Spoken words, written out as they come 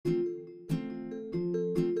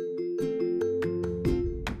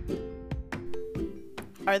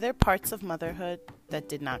Are there parts of motherhood that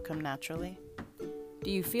did not come naturally? Do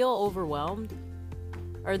you feel overwhelmed?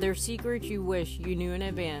 Are there secrets you wish you knew in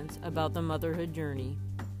advance about the motherhood journey?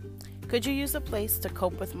 Could you use a place to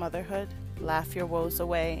cope with motherhood, laugh your woes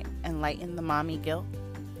away, and lighten the mommy guilt?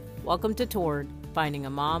 Welcome to Toward, Finding a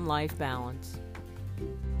Mom-Life Balance.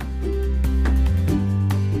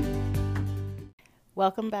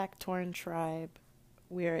 Welcome back, Torn Tribe.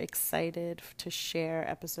 We're excited to share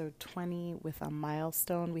episode 20 with a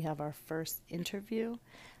milestone. We have our first interview.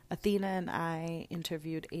 Athena and I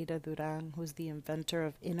interviewed Ada Duran, who's the inventor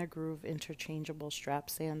of Inner Groove interchangeable strap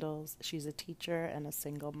sandals. She's a teacher and a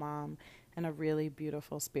single mom and a really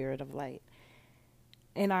beautiful spirit of light.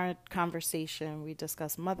 In our conversation, we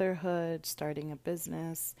discuss motherhood, starting a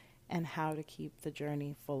business, and how to keep the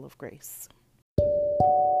journey full of grace.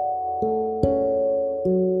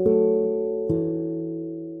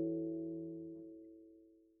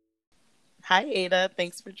 Hi, Ada.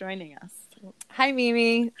 Thanks for joining us. Hi,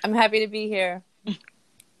 Mimi. I'm happy to be here.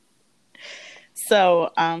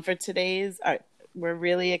 So for today's, we're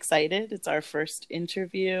really excited. It's our first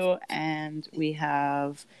interview, and we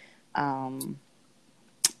have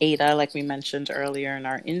Ada, like we mentioned earlier in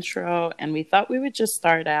our intro, and we thought we would just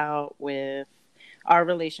start out with our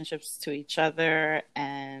relationships to each other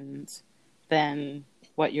and then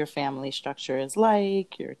what your family structure is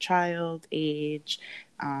like, your child age,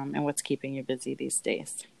 and what's keeping you busy these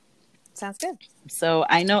days. Sounds good. So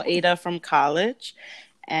I know Ada from college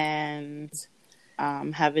and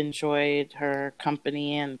have enjoyed her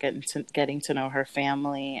company and getting to know her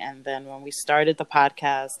family. And then when we started the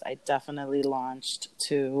podcast, I definitely launched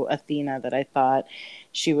to Athena that I thought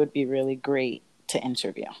she would be really great to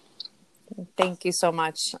interview. Thank you so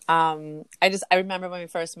much. I remember when we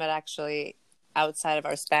first met, actually, outside of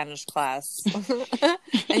our Spanish class,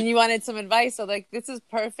 and you wanted some advice. So this is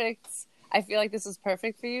perfect. I feel like this is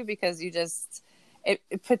perfect for you because it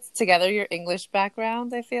puts together your English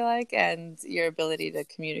background, I feel like, and your ability to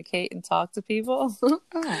communicate and talk to people.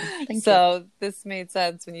 Thank you. So this made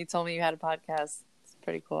sense when you told me you had a podcast. It's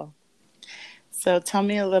pretty cool. So tell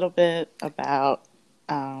me a little bit about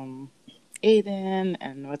Aiden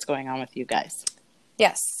and what's going on with you guys.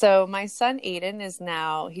 Yes. So my son, Aiden,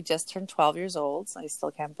 he just turned 12 years old. So I still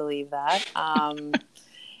can't believe that.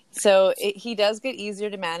 So he does get easier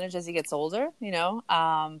to manage as he gets older,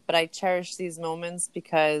 but I cherish these moments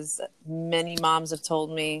because many moms have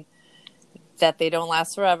told me that they don't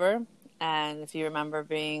last forever. And if you remember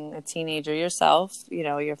being a teenager yourself,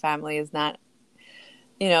 your family is not,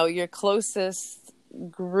 your closest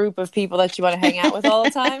group of people that you want to hang out with all the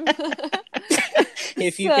time.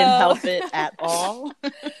 If you can help it at all.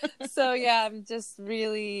 So yeah, I'm just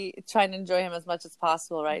really trying to enjoy him as much as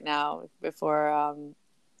possible right now before,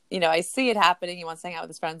 I see it happening. He wants to hang out with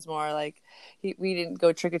his friends more. We didn't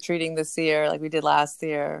go trick-or-treating this year like we did last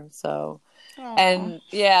year. So, Aww. And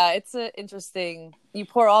yeah, it's interesting. You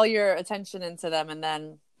pour all your attention into them, and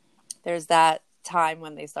then there's that time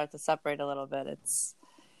when they start to separate a little bit.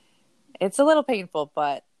 It's a little painful,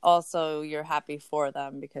 but also you're happy for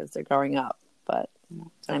them because they're growing up. But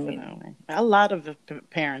definitely, a lot of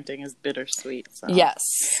parenting is bittersweet. So. Yes.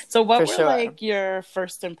 So what were your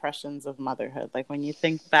first impressions of motherhood? Like when you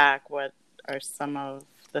think back, what are some of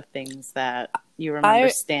the things that you remember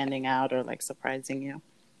standing out or surprising you?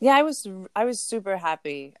 Yeah, I was super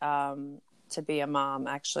happy to be a mom.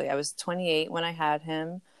 Actually, I was 28 when I had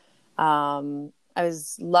him. I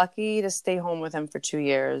was lucky to stay home with him for 2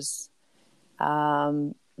 years.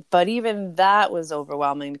 But even that was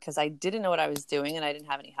overwhelming because I didn't know what I was doing and I didn't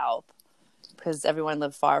have any help because everyone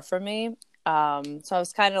lived far from me. So I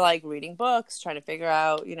was kind of reading books, trying to figure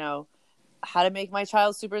out, how to make my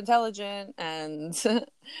child super intelligent. And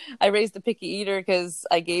I raised a picky eater because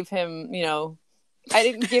I gave him, I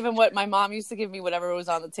didn't give him what my mom used to give me, whatever was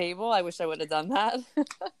on the table. I wish I would have done that.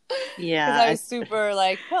 Yeah. Because I was super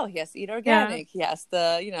he has to eat organic. Yeah. He has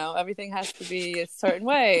to, everything has to be a certain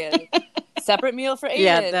way. And separate meal for Aiden.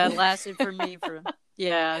 Yeah, that lasted for me for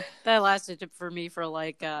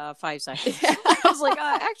 5 seconds. I was like,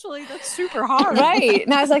 actually, that's super hard. Right.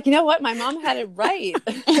 And I was like, you know what? My mom had it right.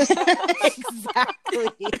 Exactly.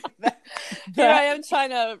 Here I am trying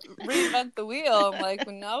to reinvent the wheel. I'm like,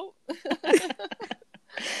 no.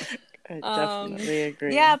 I definitely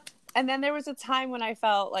agree. Yeah. And then there was a time when I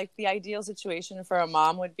felt like the ideal situation for a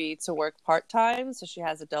mom would be to work part-time so she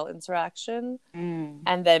has adult interaction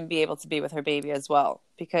and then be able to be with her baby as well,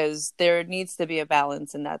 because there needs to be a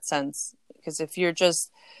balance in that sense. Because if you're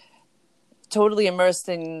just totally immersed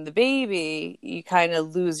in the baby, you kind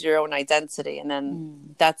of lose your own identity. And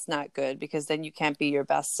then that's not good, because then you can't be your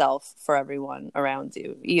best self for everyone around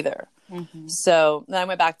you either. So then I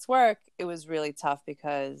went back to work. It was really tough,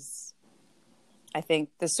 because I think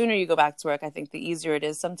the sooner you go back to work, I think the easier it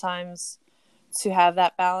is sometimes to have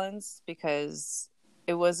that balance, because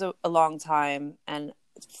it was a long time, and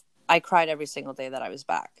I cried every single day that I was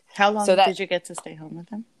back. How long did you get to stay home with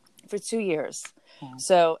him? For 2 years.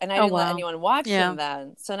 So, and I didn't let anyone watch him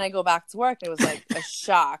then. So then I go back to work, and it was like a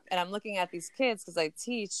shock. And I'm looking at these kids, because I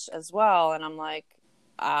teach as well. And I'm like,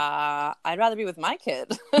 I'd rather be with my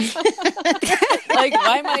kid. Like,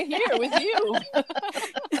 why am I here with you?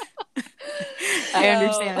 I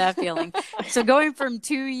understand that feeling. So going from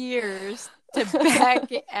 2 years to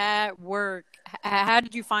back at work, how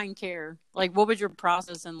did you find care? Like, what was your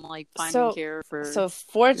process in like finding care for? So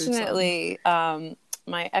fortunately,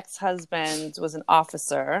 my ex-husband was an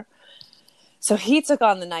officer, so he took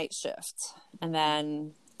on the night shift, and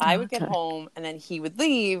then I would get home, and then he would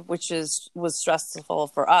leave, which was stressful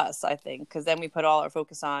for us, I think, because then we put all our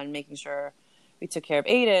focus on making sure we took care of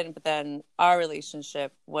Aiden, but then our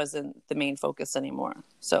relationship wasn't the main focus anymore.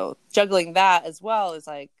 So juggling that as well is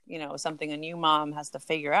like, you know, something a new mom has to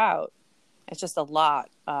figure out. It's just a lot.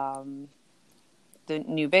 The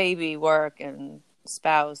new baby, work, and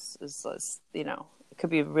spouse is, you know, it could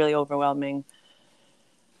be really overwhelming.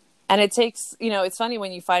 And it takes, you know, it's funny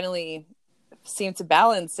when you finally seem to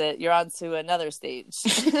balance it, you're on to another stage.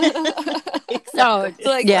 So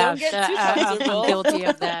like, yeah, don't get too comfortable. I'm guilty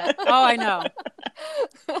of that. Oh, I know.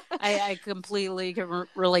 I completely can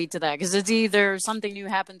relate to that, because it's either something new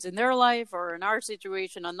happens in their life, or in our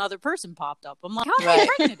situation, another person popped up. I'm like, how am I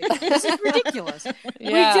pregnant again? This is ridiculous.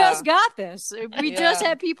 We just got this. We just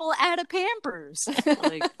had people add a Pampers.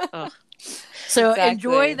 Like, ugh. So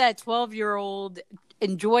enjoy that 12-year-old.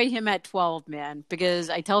 Enjoy him at 12, man, because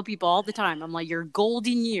I tell people all the time, I'm like, your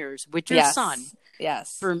golden years with your son.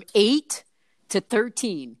 Yes. From 8 to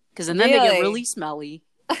 13, because then they get really smelly.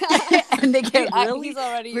 And they get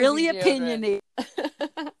really opinionated.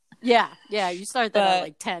 Yeah. You start that at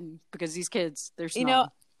like 10, because these kids, they're smelly. You know,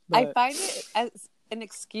 I find it as an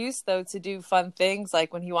excuse, though, to do fun things.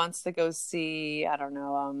 Like when he wants to go see, I don't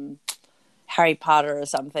know, Harry Potter or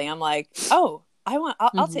something. I'm like, oh,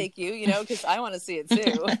 I'll take you, you know, because I want to see it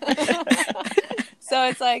too. So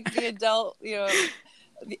it's like the adult, you know,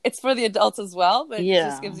 it's for the adults as well, but it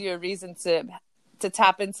just gives you a reason to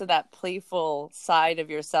tap into that playful side of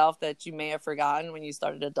yourself that you may have forgotten when you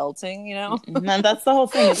started adulting, you know? And that's the whole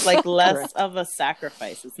thing. It's like less of a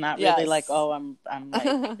sacrifice. It's not really like, oh, I'm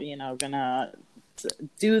like, you know, gonna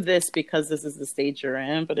do this because this is the stage you're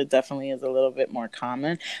in, but it definitely is a little bit more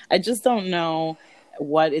common. I just don't know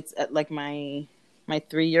what it's like. My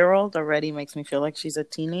 3-year-old already makes me feel like she's a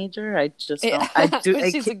teenager. I just don't.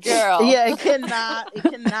 She's a girl. Yeah, it cannot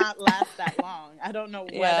last that long. I don't know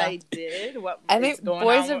what I did. I think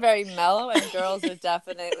boys are very mellow, and girls are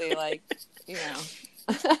definitely like, you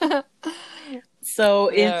know. So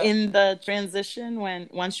in the transition,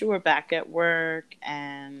 once you were back at work,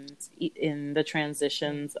 and in the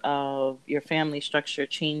transitions of your family structure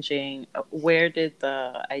changing, where did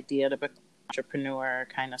the idea to become entrepreneur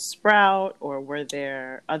kind of sprout, or were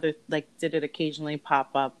there other, like, did it occasionally pop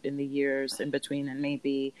up in the years in between, and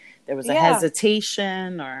maybe there was a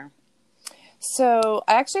hesitation? Or so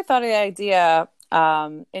I actually thought of the idea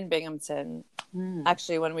in Binghamton,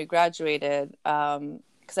 actually, when we graduated,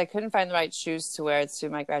 because I couldn't find the right shoes to wear to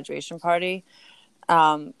my graduation party,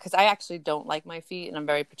 because I actually don't like my feet, and I'm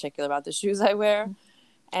very particular about the shoes I wear.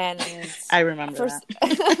 And I remember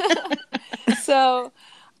that. So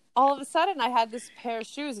all of a sudden I had this pair of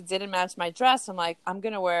shoes. It didn't match my dress. I'm like, I'm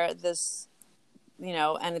going to wear this, you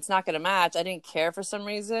know, and it's not going to match. I didn't care for some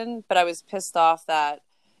reason, but I was pissed off that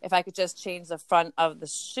if I could just change the front of the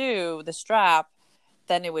shoe, the strap,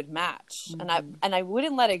 then it would match. And I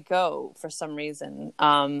wouldn't let it go for some reason.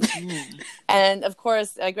 And of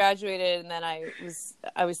course I graduated, and then I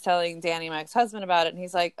was telling Danny, my ex-husband, about it. And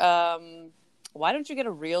he's like, why don't you get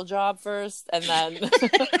a real job first and then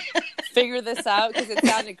figure this out? Because it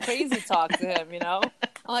sounded crazy talk to him, you know?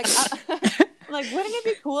 I'm like, wouldn't it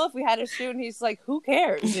be cool if we had a shoe? And he's like, who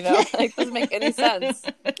cares? You know, like, doesn't make any sense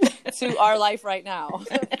to our life right now.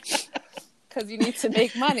 Because you need to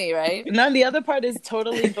make money, right? No, the other part is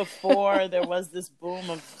totally before there was this boom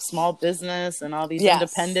of small business and all these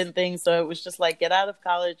independent things. So it was just like, get out of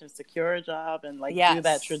college and secure a job and like do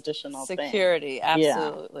that traditional security, thing.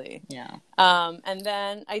 Absolutely. Yeah. And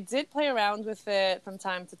then I did play around with it from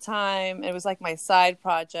time to time. It was like my side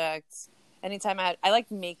project. Anytime I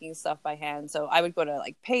liked making stuff by hand. So I would go to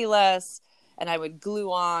like Payless, and I would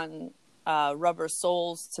glue on rubber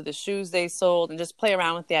soles to the shoes they sold and just play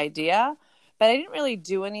around with the idea. But I didn't really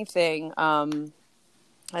do anything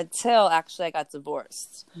until actually I got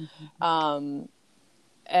divorced. Mm-hmm.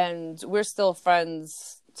 And we're still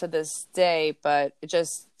friends to this day, but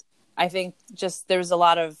I think there's a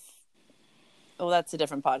lot of, well, that's a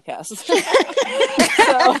different podcast. So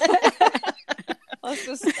let's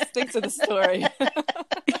just stick to the story.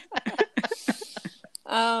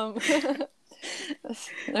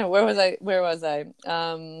 Where was I?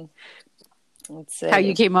 Let's see. How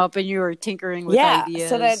you came up and you were tinkering with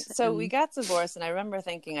ideas. So we got divorced, and I remember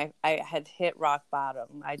thinking I had hit rock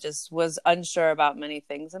bottom. I just was unsure about many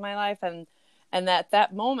things in my life, and at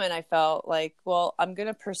that moment I felt like, well, I'm going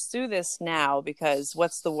to pursue this now, because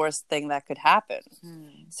what's the worst thing that could happen?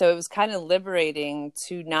 So it was kind of liberating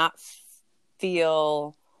to not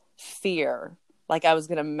feel fear, like I was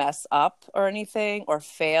going to mess up or anything or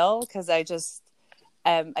fail, because I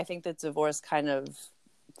think that divorce kind of,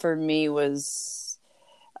 for me, was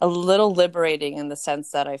a little liberating in the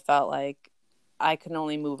sense that I felt like I can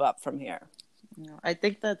only move up from here. I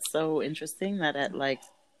think that's so interesting that at like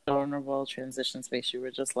vulnerable transition space, you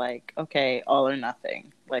were just like, okay, all or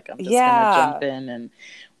nothing. Like, I'm just gonna jump in, and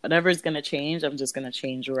whatever's gonna change, I'm just gonna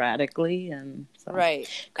change radically. And so, right,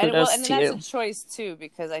 and that's a choice too,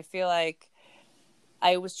 because I feel like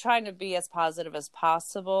I was trying to be as positive as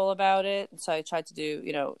possible about it. So I tried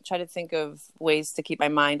to try to think of ways to keep my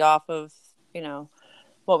mind off of,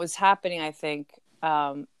 what was happening, I think.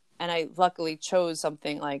 And I luckily chose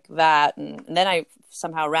something like that. And then I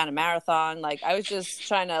somehow ran a marathon. Like, I was just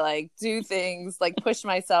trying to like do things, like push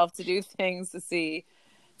myself to do things to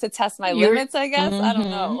test my limits, I guess. I don't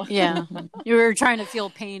know. Yeah. You were trying to feel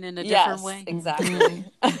pain in a different way. Exactly.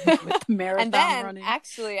 With marathon and then, running.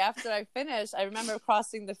 actually, after I finished, I remember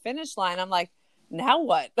crossing the finish line. I'm like, now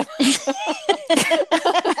what? I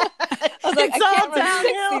was like, I can't run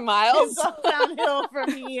 60 miles. It's all downhill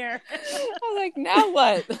from here. I was like, now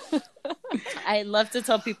what? I love to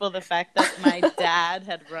tell people the fact that my dad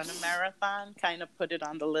had run a marathon kind of put it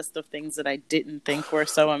on the list of things that I didn't think were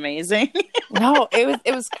so amazing. No,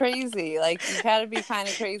 it was crazy. Like, you had to be kind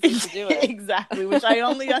of crazy to do it. Exactly, which I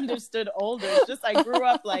only understood older. It's just I grew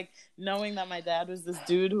up like knowing that my dad was this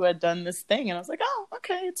dude who had done this thing, and I was like, oh,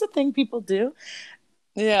 okay, it's a thing people do.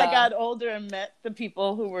 Yeah. I got older and met the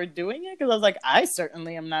people who were doing it, because I was like, I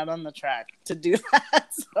certainly am not on the track to do that.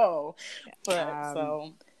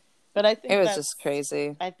 But I think it was just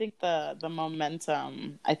crazy. I think the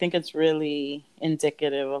momentum, I think it's really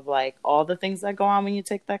indicative of like all the things that go on when you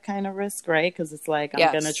take that kind of risk, right? Because it's like,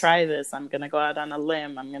 I'm going to try this. I'm going to go out on a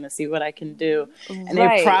limb. I'm going to see what I can do. And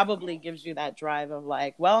it probably gives you that drive of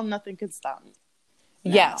like, well, nothing could stop me.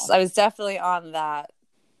 Yes, I was definitely on that,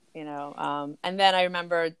 and then I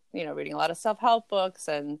remember, reading a lot of self-help books,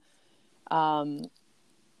 and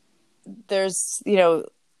there's,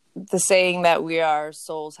 the saying that we are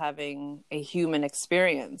souls having a human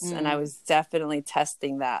experience. And I was definitely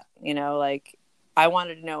testing that, like I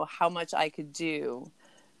wanted to know how much I could do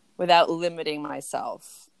without limiting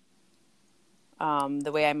myself,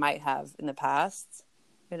 the way I might have in the past,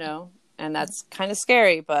 and that's kind of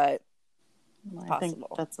scary, but I think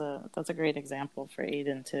that's a great example for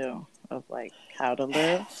Aiden too, of like how to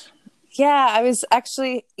live. Yeah, I was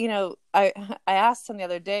actually, I asked him the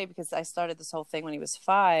other day, because I started this whole thing when he was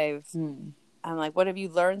 5. I'm like, what have you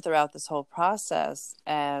learned throughout this whole process?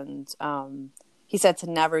 And he said to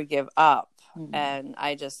never give up. And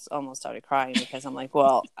I just almost started crying, because I'm like,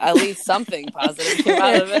 well, at least something positive came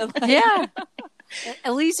out of it. Like, yeah.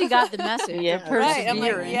 At least he got the message. Yeah. Of perseverance, right? I'm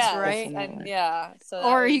like, right? And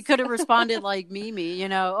or he could have responded like Mimi,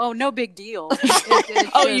 oh, no big deal.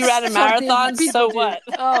 Oh, you ran a marathon? So what?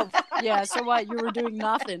 Oh, yeah. So what? You were doing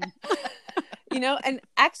nothing. And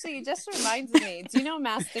actually, it just reminds me, do you know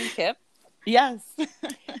Mastin Kipp? Yes.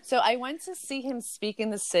 So I went to see him speak in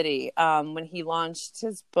the city when he launched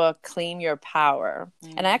his book, Claim Your Power.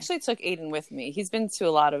 And I actually took Aiden with me. He's been to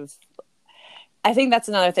a lot of, I think that's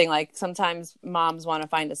another thing. Like, sometimes moms want to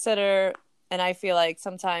find a sitter, and I feel like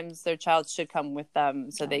sometimes their child should come with them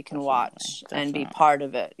so they can watch and be part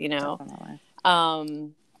of it, Definitely.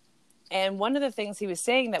 And one of the things he was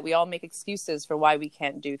saying, that we all make excuses for why we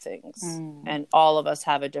can't do things, and all of us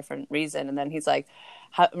have a different reason. And then he's like,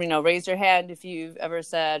 raise your hand if you've ever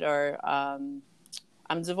said, or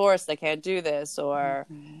I'm divorced, I can't do this, or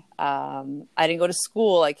I didn't go to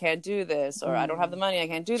school, I can't do this, or I don't have the money, I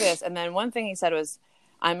can't do this. And then one thing he said was,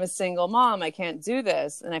 I'm a single mom, I can't do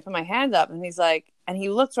this. And I put my hand up, and he's like, and he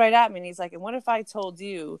looked right at me, and he's like, and what if I told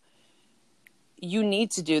you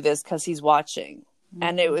need to do this because he's watching?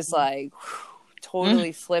 And it was like,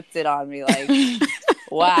 totally flipped it on me, like,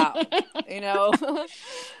 wow,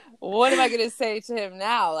 what am I going to say to him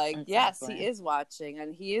now? Like, Exactly. yes, he is watching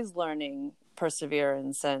and he is learning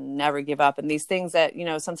perseverance and never give up. And these things that,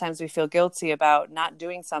 sometimes we feel guilty about not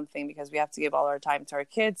doing something because we have to give all our time to our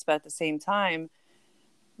kids. But at the same time,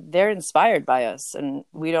 they're inspired by us. And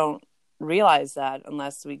we don't realize that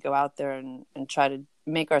unless we go out there and try to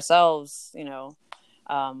make ourselves,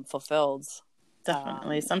 fulfilled.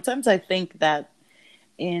 Definitely. Sometimes I think that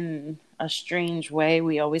in a strange way,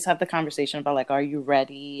 we always have the conversation about like, are you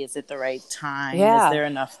ready? Is it the right time? Yeah. Is there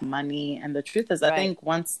enough money? And the truth is, I think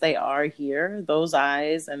once they are here, those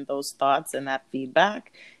eyes and those thoughts and that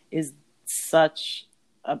feedback is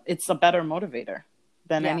it's a better motivator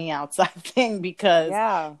than any outside thing, because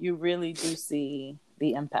you really do see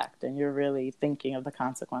the impact and you're really thinking of the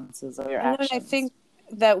consequences of your actions. I think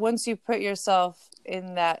that once you put yourself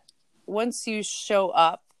in that, once you show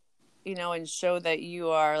up, and show that you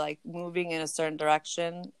are like moving in a certain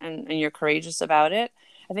direction and you're courageous about it,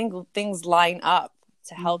 I think things line up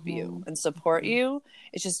to help you and support you.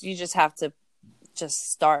 It's just, you just have to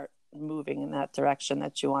just start moving in that direction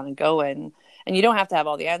that you want to go in. And you don't have to have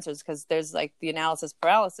all the answers, because there's like the analysis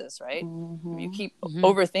paralysis, right? If you keep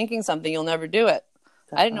overthinking something, you'll never do it.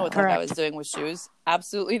 I didn't know what the heck I was doing with shoes.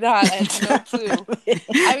 Absolutely not. I had no clue.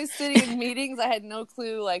 I was sitting in meetings. I had no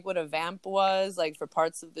clue like what a vamp was, like for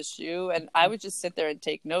parts of the shoe. And I would just sit there and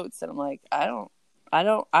take notes. And I'm like,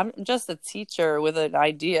 I'm just a teacher with an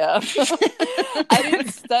idea. I didn't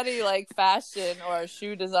study like fashion or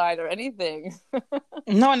shoe design or anything.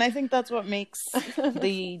 No, and I think that's what makes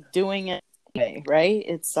the doing it anyway, right?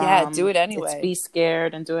 It's do it anyway. It's be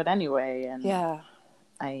scared and do it anyway. And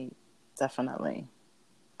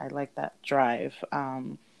I like that drive.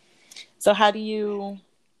 So how do you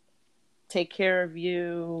take care of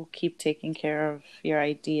you, keep taking care of your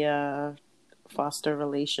idea, foster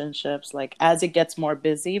relationships, like as it gets more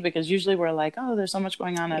busy? Because usually we're like, oh, there's so much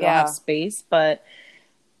going on, I don't have space, but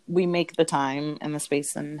we make the time and the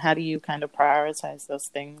space. And how do you kind of prioritize those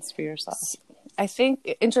things for yourself? I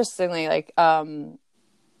think, interestingly, like, I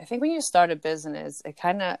think when you start a business,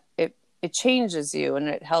 it changes you and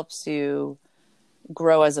it helps you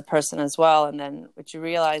grow as a person as well. And then what you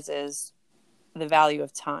realize is the value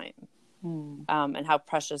of time, and how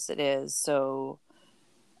precious it is. So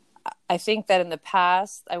I think that in the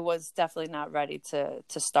past, I was definitely not ready to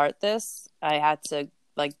start this. I had to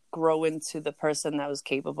like grow into the person that was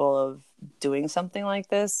capable of doing something like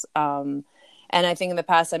this. And I think in the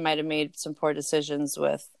past, I might have made some poor decisions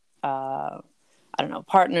with,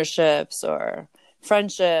 partnerships or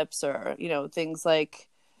friendships or, things like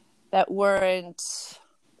that weren't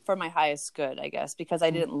for my highest good, I guess, because I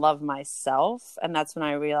didn't love myself. And that's when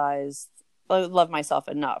I realized I love myself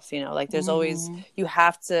enough, like there's always, you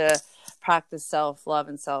have to practice self-love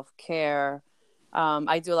and self-care.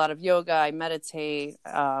 I do a lot of yoga. I meditate.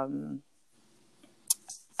 I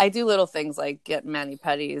do little things like get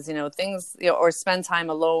mani-pedis, things, or spend time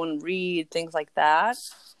alone, read, things like that.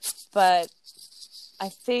 But I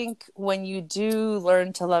think when you do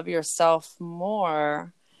learn to love yourself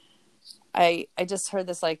more, I just heard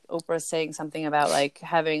this, like Oprah saying something about like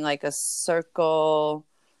having like a circle,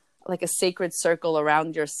 like a sacred circle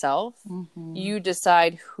around yourself. You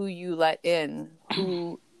decide who you let in,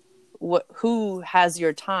 who has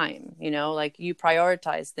your time, like you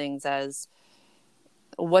prioritize things as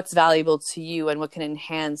what's valuable to you and what can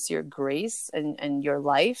enhance your grace and your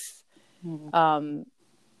life. And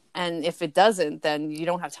if it doesn't, then you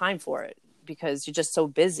don't have time for it because you're just so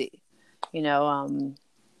busy,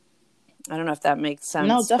 I don't know if that makes sense.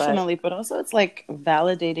 No, definitely. But also it's like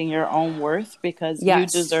validating your own worth, because you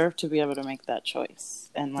deserve to be able to make that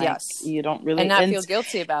choice. And like you don't really... And not feel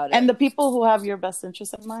guilty about it. And the people who have your best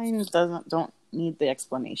interest in mind don't need the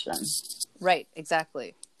explanation. Right,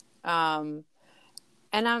 exactly. And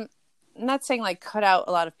I'm not saying like cut out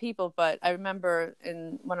a lot of people, but I remember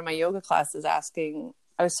in one of my yoga classes I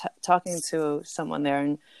was talking to someone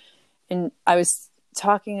there and I was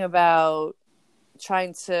talking about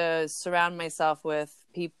trying to surround myself with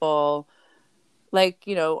people like,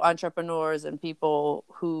 entrepreneurs and people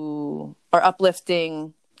who are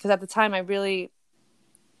uplifting. Because at the time it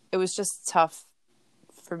was just tough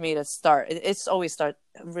for me to start. It's always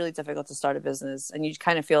really difficult to start a business and you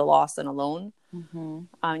kind of feel lost and alone. You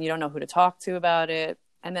don't know who to talk to about it.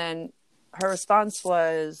 And then her response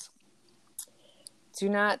was, do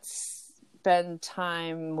not spend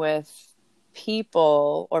time with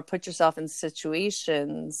people or put yourself in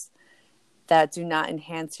situations that do not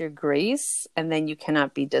enhance your grace, and then you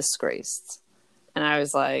cannot be disgraced. And I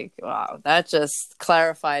was like, wow, that just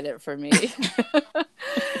clarified it for me.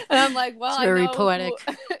 And I'm like, well, it's very I know poetic.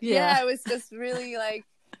 Yeah, it was just really like,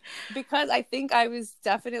 because I think I was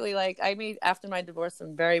definitely like, I made, after my divorce,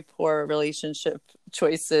 some very poor relationship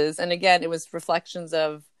choices. And again, it was reflections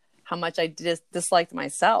of how much I disliked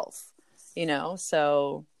myself, you know?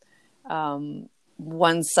 So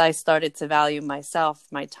once I started to value myself,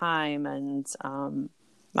 my time, and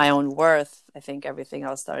my own worth, I think everything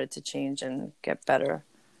else started to change and get better.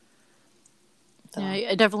 So. Yeah,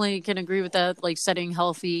 I definitely can agree with that. Like setting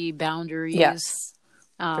healthy boundaries. Yes,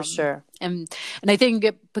 for sure. And I think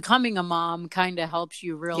becoming a mom kind of helps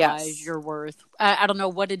you realize your worth. I don't know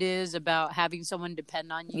what it is about having someone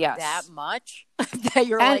depend on you that much that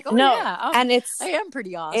you're like, oh yeah, and I am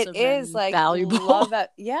pretty awesome. It is like valuable. Love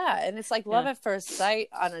and it's like love at first sight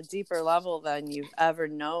on a deeper level than you've ever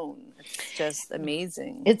known. It's just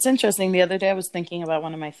amazing. It's interesting. The other day I was thinking about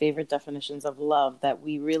one of my favorite definitions of love, that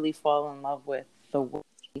we really fall in love with the way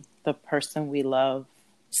the person we love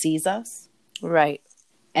sees us. Right.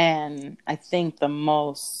 And I think the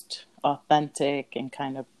most authentic and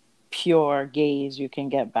kind of pure gaze you can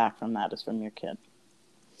get back from that is from your kid.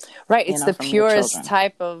 Right. It's the purest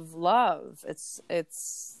type of love.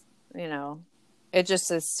 It's, you know, it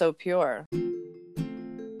just is so pure.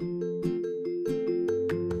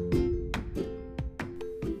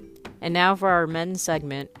 And now for our men's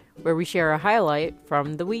segment, where we share a highlight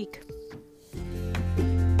from the week.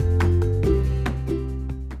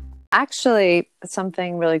 Actually,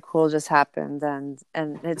 something really cool just happened, and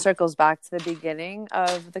it circles back to the beginning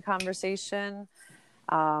of the conversation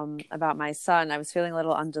about my son. I was feeling a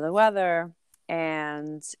little under the weather,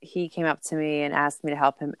 and he came up to me and asked me to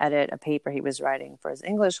help him edit a paper he was writing for his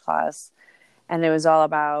English class. And it was all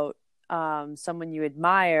about someone you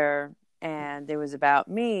admire, and it was about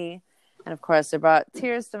me. And of course, it brought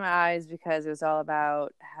tears to my eyes because it was all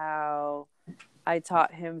about how I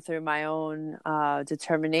taught him through my own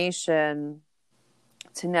determination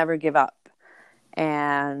to never give up.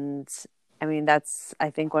 And I mean, that's, I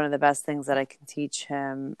think, one of the best things that I can teach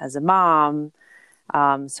him as a mom.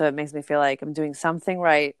 So it makes me feel like I'm doing something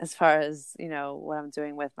right as far as, you know, what I'm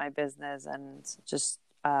doing with my business and just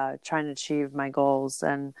trying to achieve my goals.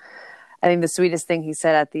 And I think the sweetest thing he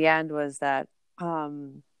said at the end was that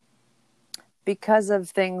because of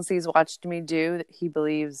things he's watched me do, that he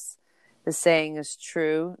believes the saying is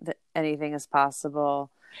true, that anything is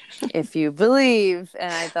possible if you believe.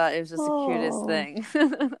 And I thought it was just the cutest thing.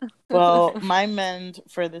 Well, my mend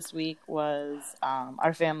for this week was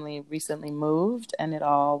our family recently moved, and it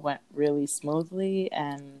all went really smoothly.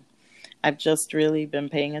 And I've just really been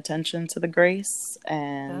paying attention to the grace.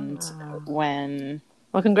 And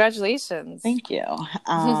Well, congratulations. Thank you.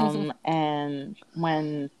 And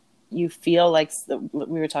when you feel like,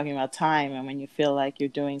 we were talking about time, and when you feel like you're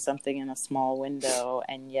doing something in a small window,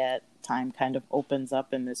 and yet time kind of opens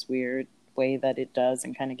up in this weird way that it does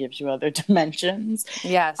and kind of gives you other dimensions.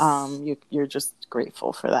 Yes. You're just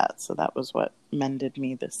grateful for that. So that was what mended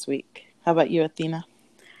me this week. How about you, Athena?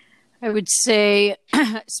 I would say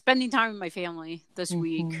spending time with my family this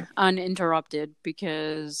week uninterrupted,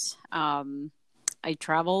 because I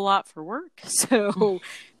travel a lot for work. So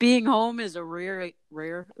being home is a rare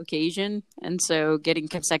occasion. And so getting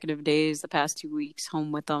consecutive days the past 2 weeks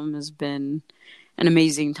home with them has been an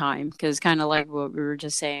amazing time, because kind of like what we were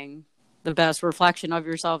just saying, the best reflection of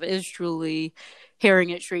yourself is truly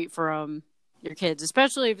hearing it straight from your kids,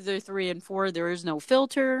 especially if they're 3 and 4. There is no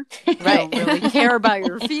filter. Right. They don't really care about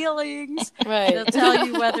your feelings. Right. They'll tell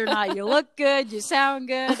you whether or not you look good, you sound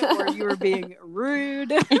good, or you were being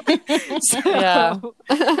rude. Yeah.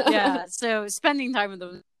 So spending time with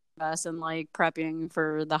them us and like prepping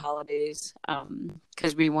for the holidays,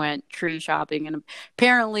 because we went tree shopping, and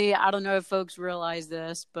apparently, I don't know if folks realize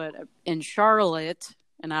this, but in Charlotte,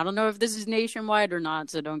 and I don't know if this is nationwide or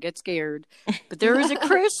not, so don't get scared, but there is a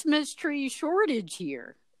Christmas tree shortage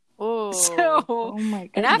here. Oh, oh my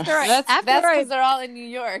goodness. And that's because they're all in New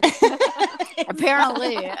York.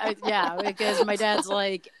 Apparently, because my dad's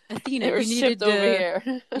like, Athena, they were shipped over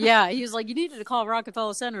here. Yeah, he was like, you needed to call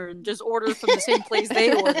Rockefeller Center and just order from the same place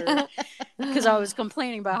they ordered, because I was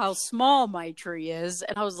complaining about how small my tree is,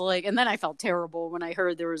 and I was like, and then I felt terrible when I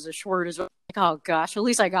heard there was a shortage. Like, oh gosh, at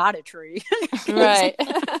least I got a tree. Right.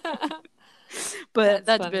 But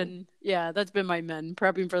that's been my men,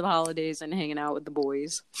 prepping for the holidays and hanging out with the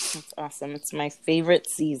boys. That's awesome. It's my favorite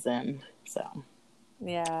season. So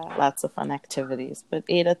yeah, lots of fun activities. But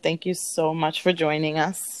Ada, thank you so much for joining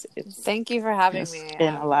us. Thank you for having me. It's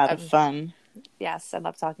been a lot of fun. Yes, I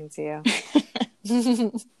love talking to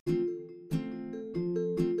you.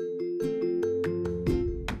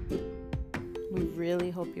 We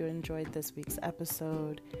really hope you enjoyed this week's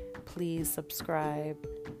episode. Please subscribe,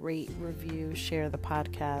 rate, review, share the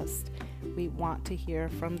podcast. We want to hear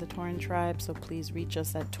from the Torn Tribe, so please reach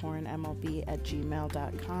us at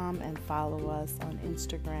tornmlb@gmail.com and follow us on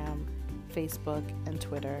Instagram, Facebook, and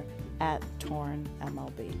Twitter at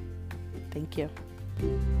TornMLB. Thank you.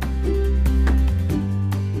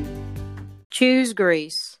 Choose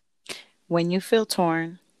grace. When you feel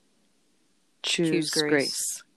torn, choose Choose grace. grace.